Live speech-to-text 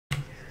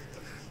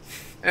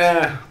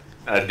A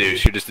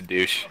douche. You're just a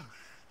douche.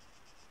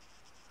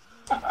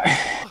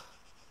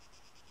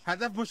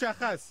 هدف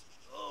مشخص.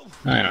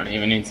 I don't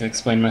even need to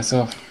explain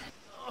myself.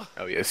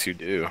 Oh yes, you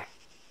do.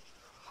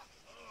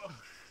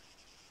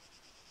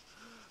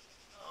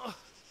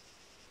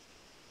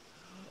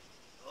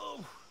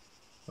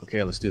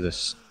 Okay, let's do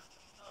this.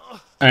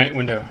 Alright,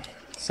 window.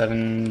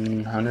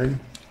 700?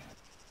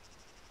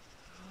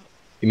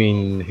 You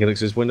mean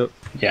Helix's window?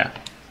 Yeah.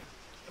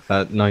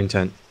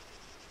 910.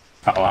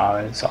 Oh wow,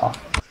 it's off.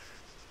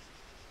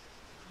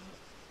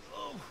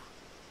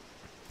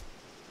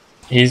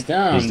 He's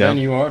down. He's down.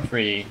 Then you are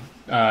free.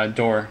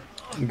 Door.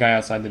 The guy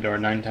outside the door,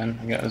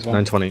 910. I got as well.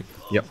 920.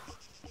 Yep.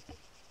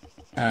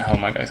 Oh,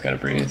 my guy's gotta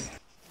breathe.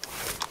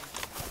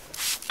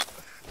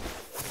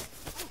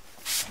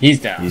 He's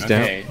down. He's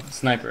okay.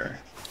 Sniper.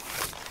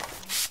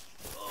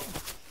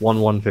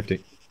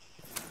 150.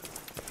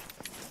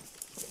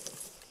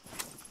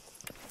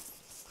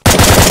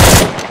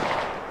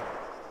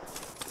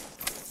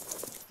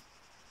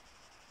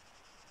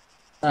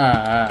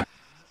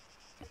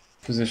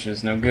 Position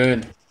is no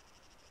good.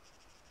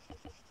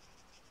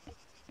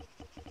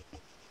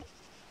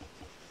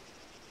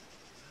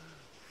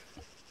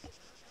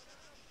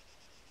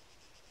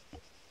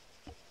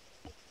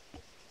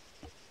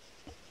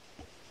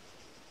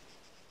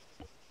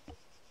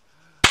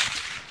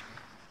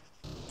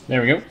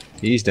 There we go.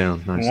 He's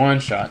down. Nice. One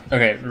shot.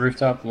 Okay,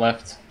 rooftop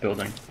left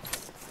building.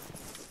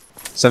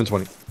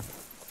 720.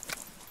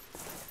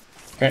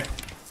 Okay.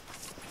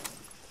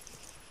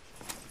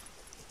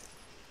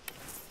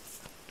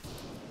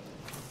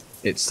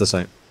 It's the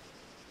same.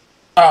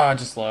 Ah,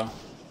 just low.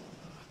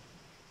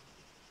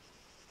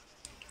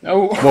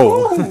 Oh.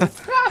 Whoa.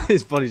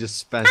 His body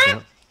just spazzed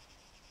out.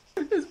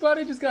 His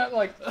body just got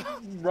like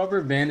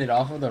rubber banded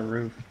off of the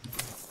roof.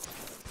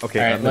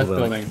 Okay, alright, left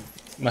building.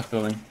 Left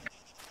building.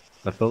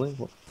 Left building?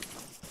 What?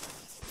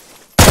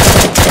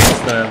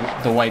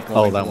 It's the white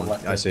building. Oh, that one.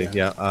 I see.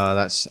 Yeah,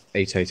 that's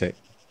 888.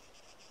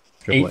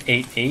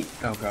 888?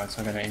 Oh god,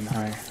 so I gotta aim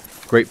higher.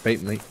 Great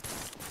bait, mate.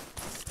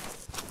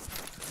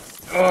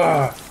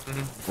 Ugh.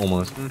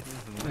 Almost. Oh,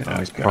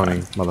 Nice God.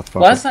 punning, motherfucker.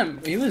 Last time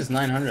he was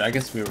 900. I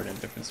guess we were in a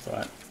different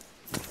spot.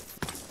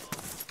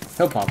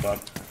 He'll pop up.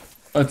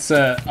 Let's.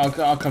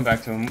 I'll come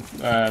back to him.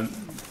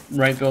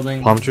 Right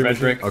building. Palm tree red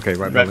machine? brick. Okay,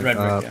 right red, building.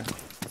 Red brick. Yeah.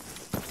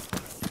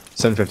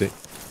 750.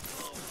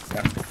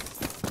 Yeah.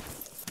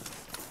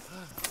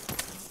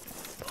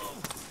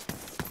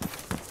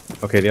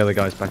 Okay, the other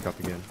guy's back up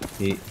again.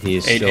 He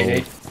is still.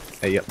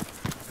 888. Yep.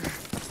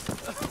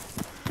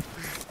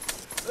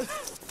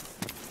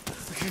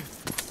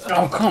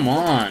 Oh come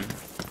on!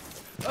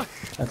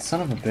 That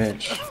son of a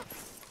bitch.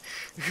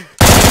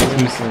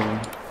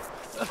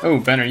 Oh,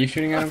 Ben, are you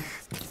shooting at him?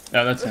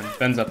 No, that's him.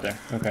 Ben's up there.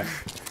 Okay.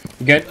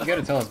 You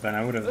gotta tell us, Ben.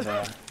 I would have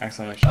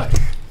accidentally shot.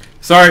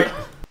 Sorry.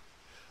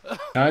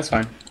 No, it's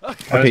fine.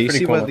 Okay, you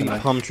see where the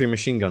palm tree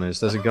machine gun is?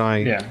 There's a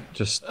guy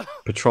just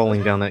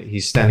patrolling down there.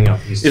 He's standing up.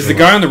 Is the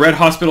guy on the red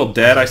hospital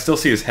dead? I still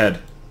see his head.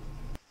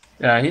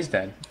 Yeah, he's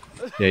dead.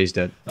 Yeah, he's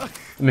dead.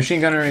 The machine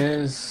gunner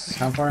is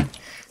how far?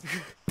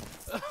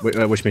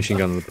 Which machine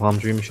gun? The palm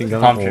tree machine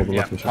gun? Palm or tree, the yeah,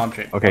 left machine? palm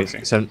tree. Okay, Palm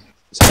tree. 7.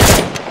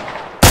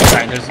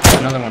 Alright, there's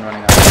another one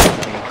running out.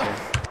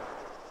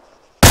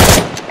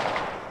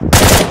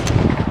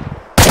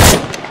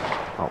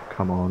 Oh,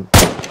 come on.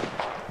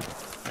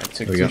 I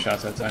took 2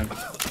 shots that time.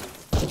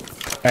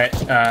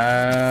 Alright,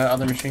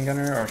 other machine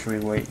gunner, or should we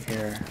wait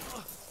here?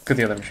 Get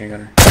the other machine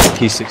gunner.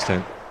 He's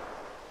 610.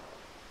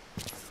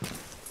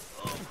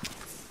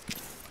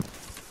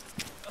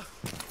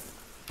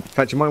 In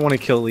fact, you might want to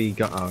kill the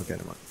guy. Oh, okay,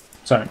 never mind.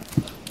 Sorry.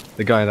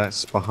 The guy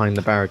that's behind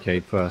the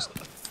barricade first.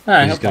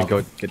 Alright, he's gonna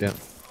go get down.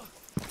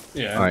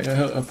 Yeah, Alright.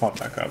 he'll pop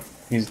back up.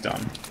 He's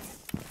done.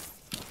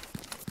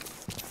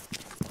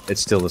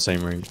 It's still the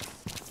same range.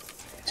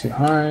 Too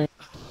high.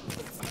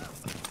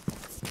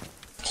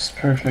 Just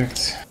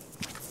perfect.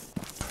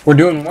 We're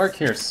doing work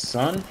here,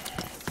 son.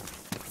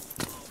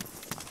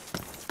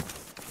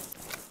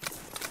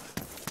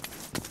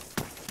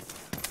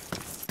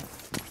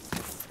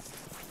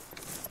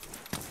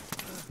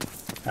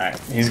 Alright,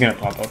 he's gonna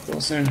pop up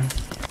real soon.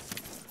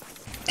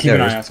 Keep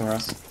an eye out for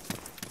us.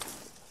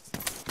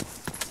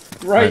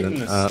 Right in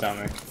the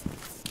stomach.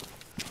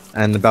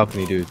 And the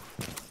balcony dude.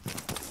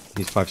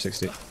 He's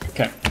 560.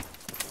 Okay.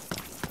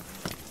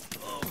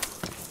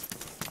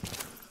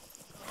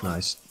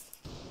 Nice.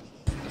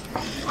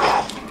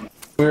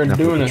 We're Enough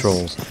doing of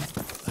patrols.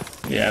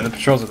 this. Yeah, the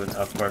patrols are the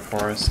tough part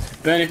for us.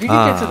 Ben, if you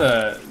can get to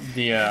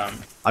the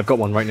I've got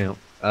one right now.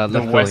 Left the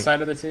building. west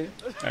side of the two.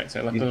 Alright,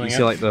 so left building. You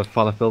see like the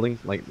far left building,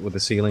 like with the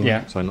ceiling.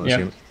 Yeah. Sorry, not the Yeah.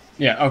 ceiling.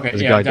 Yeah. Okay.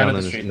 There's a Yeah. guy Down down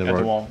at the in street, the at the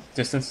road. wall.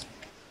 Distance.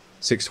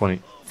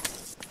 620.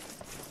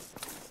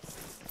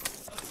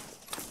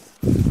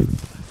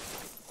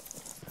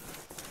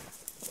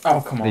 Oh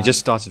come on. He just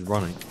started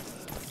running.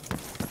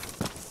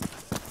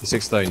 He's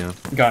 630 now.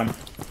 Got him.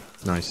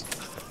 Nice.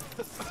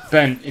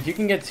 Ben, if you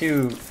can get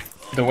to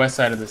the west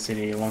side of the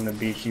city along the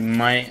beach, you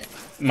might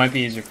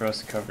be easier for us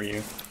to cover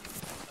you.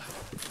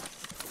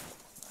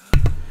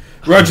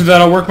 Roger that.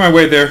 I'll work my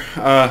way there.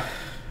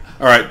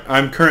 Alright,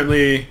 I'm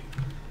currently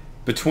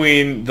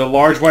between the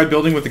large white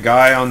building with the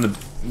guy on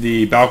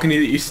the balcony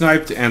that you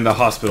sniped and the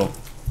hospital.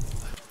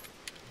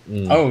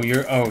 Oh,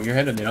 you're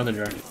headed the other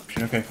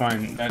direction. Okay,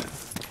 fine.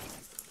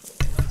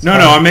 No,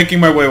 I'm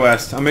making my way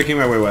west. I'm making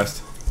my way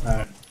west.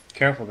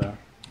 Careful though.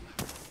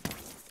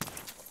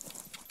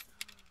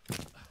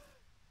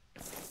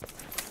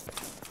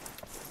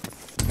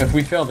 If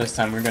we fail this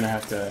time, we're gonna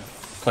have to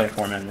play a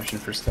 4-man mission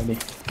for steady.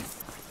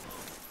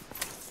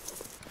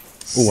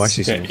 Oh, I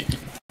see something.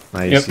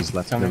 Nice, he's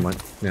left. Never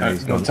mind. Yeah,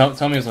 he's gone.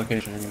 Tell me his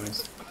location,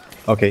 anyways.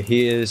 Okay,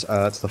 he is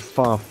to the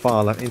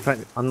far left. In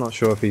fact, I'm not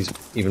sure if he's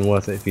even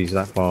worth it if he's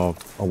that far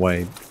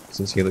away,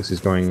 since Helix is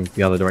going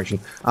the other direction.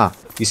 Ah,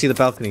 you see the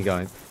balcony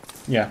guy?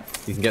 Yeah.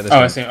 You can get this. Oh,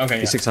 one. I see. Okay,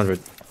 he's 600.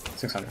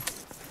 600.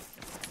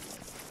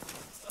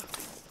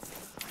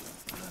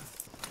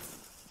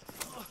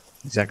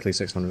 Exactly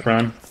 600.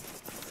 Run.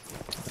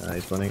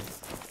 He's running.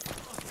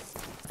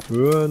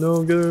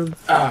 No, get him.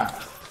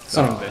 Ah,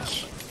 son of a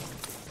bitch.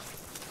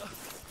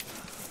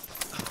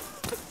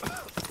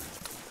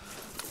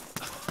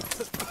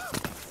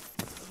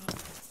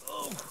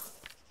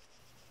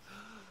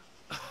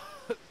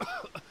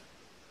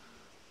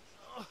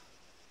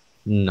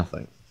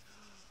 Nothing.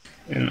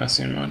 You're not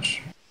seeing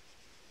much.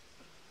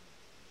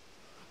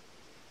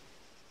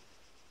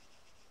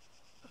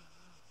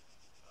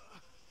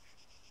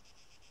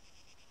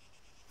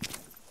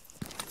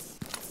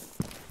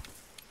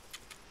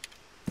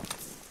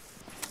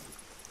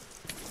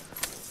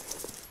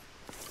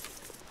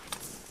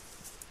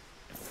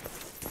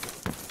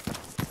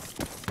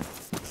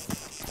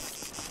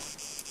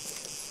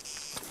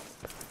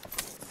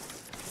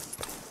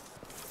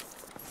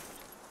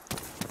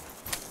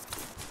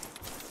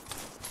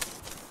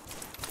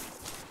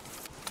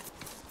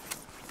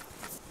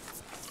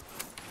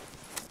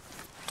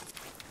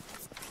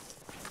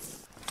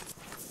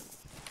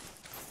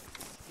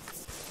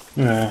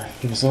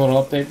 Give us a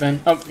little update, Ben.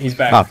 Oh, he's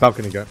back. Ah,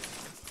 balcony go.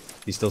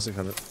 He's still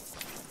 600.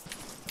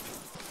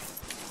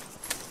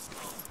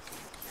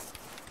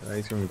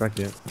 He's coming back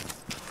yet.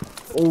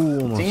 Oh,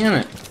 almost. Damn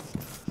it.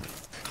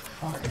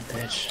 Fucking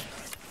bitch.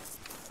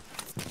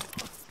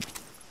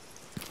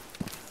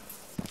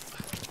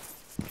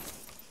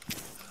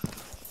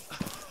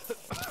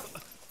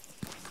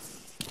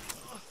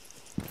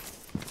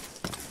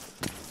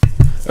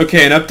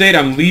 Okay, an update.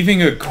 I'm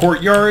leaving a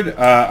courtyard.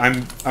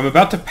 I'm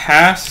about to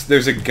pass.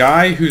 There's a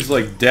guy who's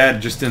like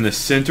dead just in the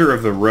center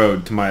of the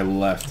road to my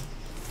left.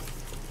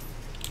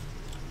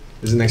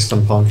 Is it next to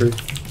some palm tree?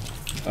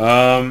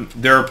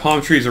 There are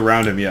palm trees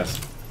around him. Yes.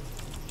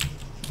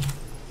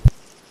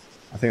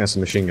 I think that's a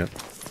machine gun.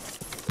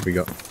 What we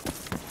got?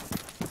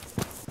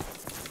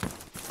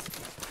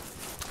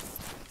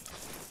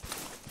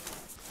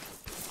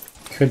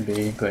 Could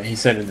be, but he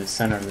said in the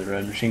center of the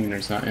road. Machine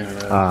gunner's not in a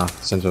road. Ah,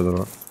 center of the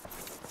road.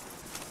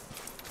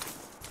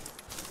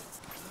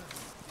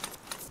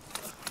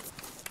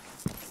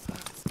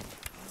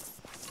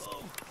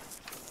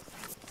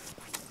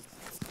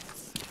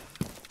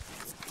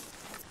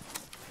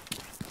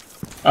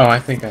 Oh, I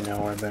think I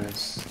know where Ben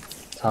is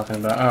talking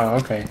about. Oh,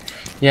 okay.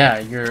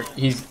 Yeah,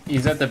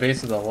 he's at the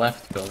base of the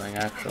left building,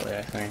 actually,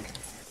 I think.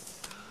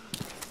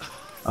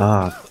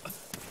 Ah.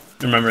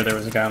 Remember there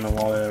was a guy on the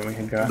wall there that we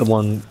had got? The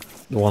one,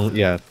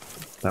 yeah,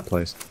 that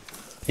place.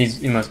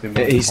 He must be...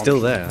 He's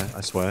still there,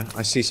 I swear.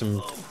 I see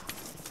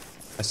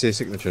a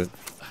signature.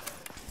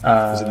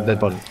 Is it a dead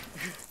body?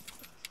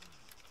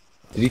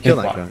 Did you kill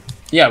that guy?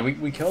 Yeah,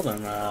 we killed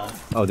him.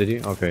 Oh, did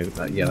you? Okay,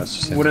 yeah, that's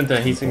just him. Wouldn't the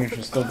heat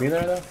signature still be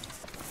there, though?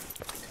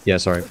 Yeah,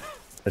 sorry.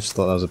 I just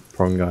thought that was a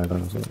prone guy,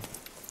 though. So.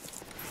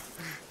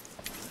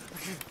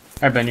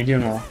 Alright, Ben, you're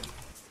doing well.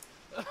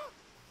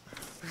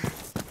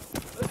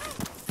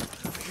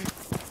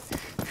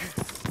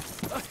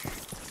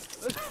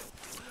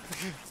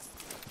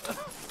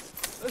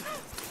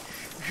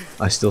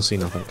 I still see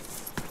nothing.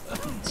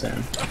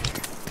 Same.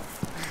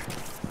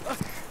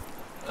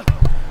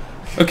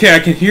 Okay, I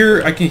can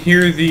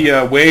hear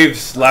the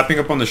waves lapping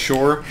up on the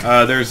shore.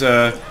 There's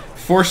a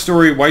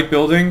 4-story white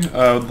building,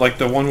 like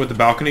the one with the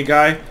balcony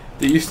guy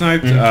that you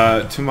sniped.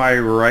 To my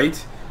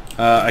right,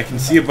 I can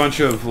see a bunch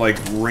of like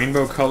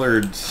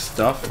rainbow-colored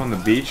stuff on the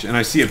beach, and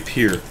I see a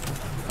pier.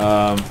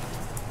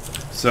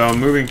 So I'm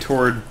moving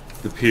toward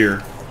the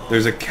pier.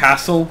 There's a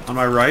castle on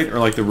my right, or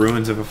like the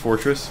ruins of a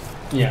fortress.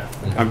 Yeah.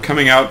 I'm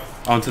coming out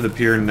onto the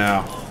pier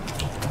now.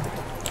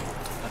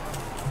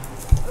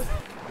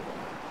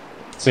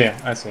 So yeah,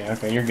 I see.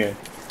 Okay, you're good.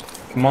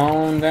 Come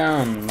on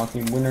down,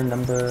 lucky winner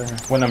number...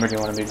 What number do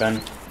you want to be, Ben?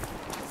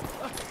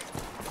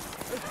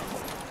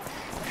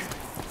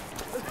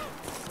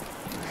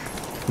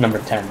 Number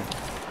 10.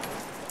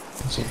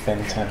 So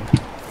Ben 10.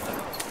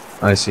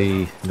 I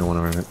see no one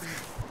around it.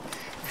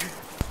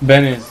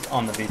 Ben is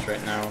on the beach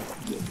right now.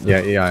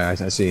 Yeah,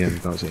 I see him.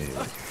 Don't see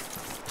anyone.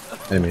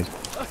 Enemies.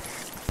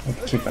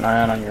 Keep an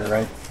eye out on your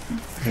right,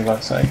 your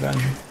left side, Ben.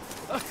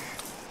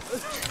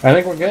 I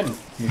think we're good.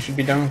 We should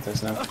be done with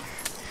this now.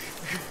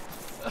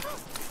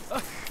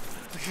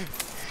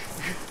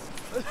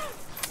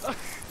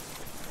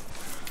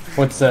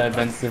 What's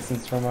Ben's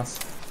distance from us?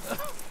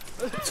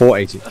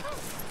 480.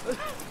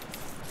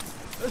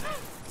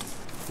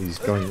 He's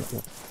going.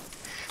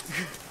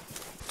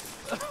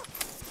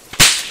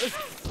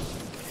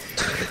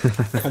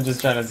 I'm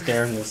just trying to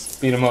scare him, just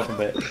speed him up a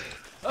bit.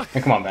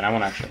 Hey, come on, Ben, I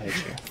want to actually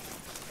hit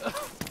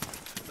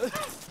you.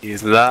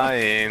 He's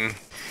lying.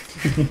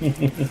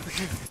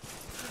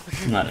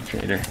 I'm not a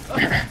traitor.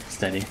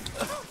 Steady.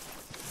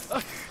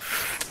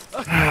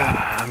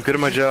 I'm good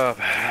at my job.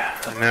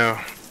 I know.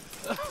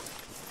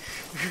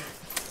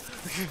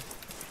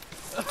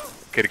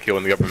 Okay to kill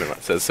when the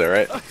government says so,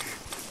 right?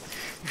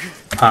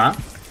 Huh?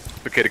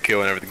 Okay to kill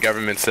whenever the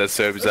government says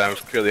so, because I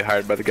was clearly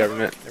hired by the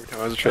government every time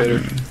I was a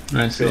trader.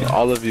 I see. So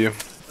all of you.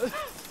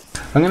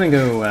 I'm gonna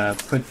go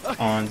put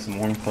on some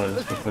warm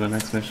clothes before the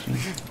next mission.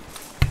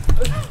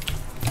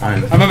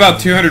 I'm about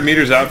 200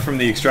 meters out from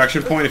the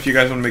extraction point if you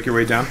guys want to make your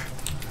way down.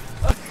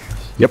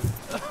 Yep.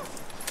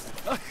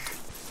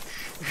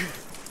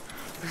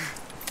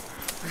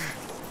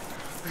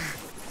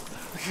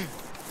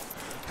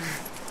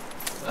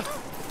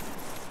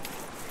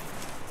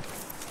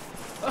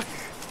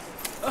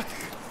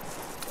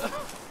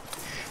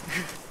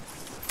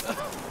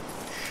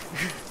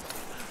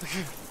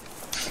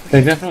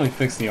 They definitely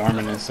fixed the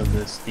arminess of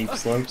the steep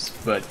slopes,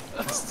 but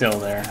it's still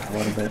there a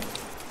little bit.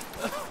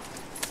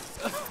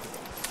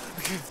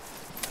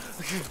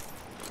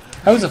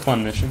 That was a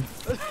fun mission.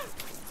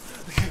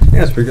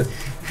 Yeah, it's pretty good.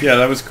 Yeah,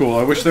 that was cool.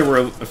 I wish there were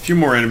a few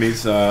more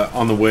enemies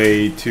on the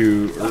way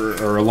to,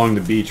 or along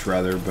the beach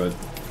rather, but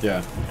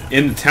yeah.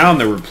 In the town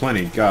there were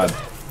plenty, God.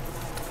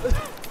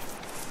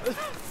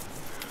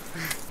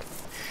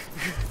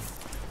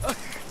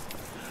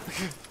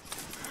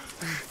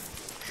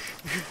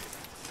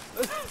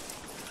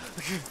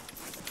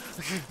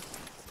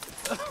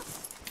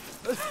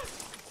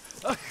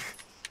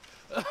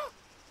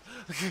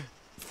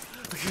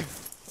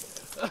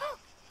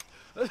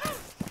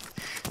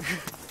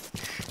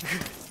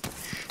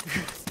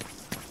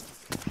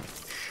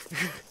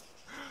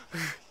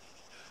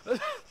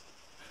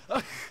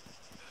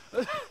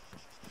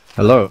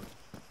 Hello.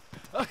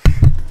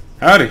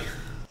 Howdy.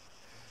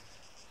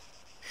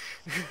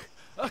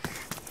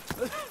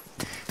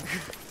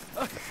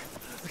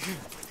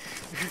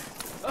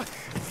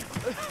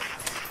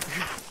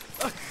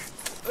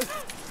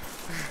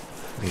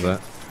 What's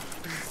that?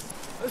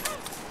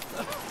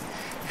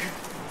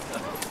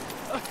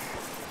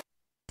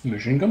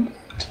 Mission complete.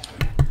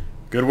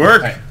 Good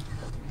work. Alright.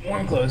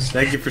 Warm clothes.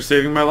 Thank you for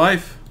saving my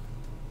life.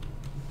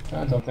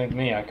 Don't thank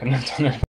me, I couldn't have done it.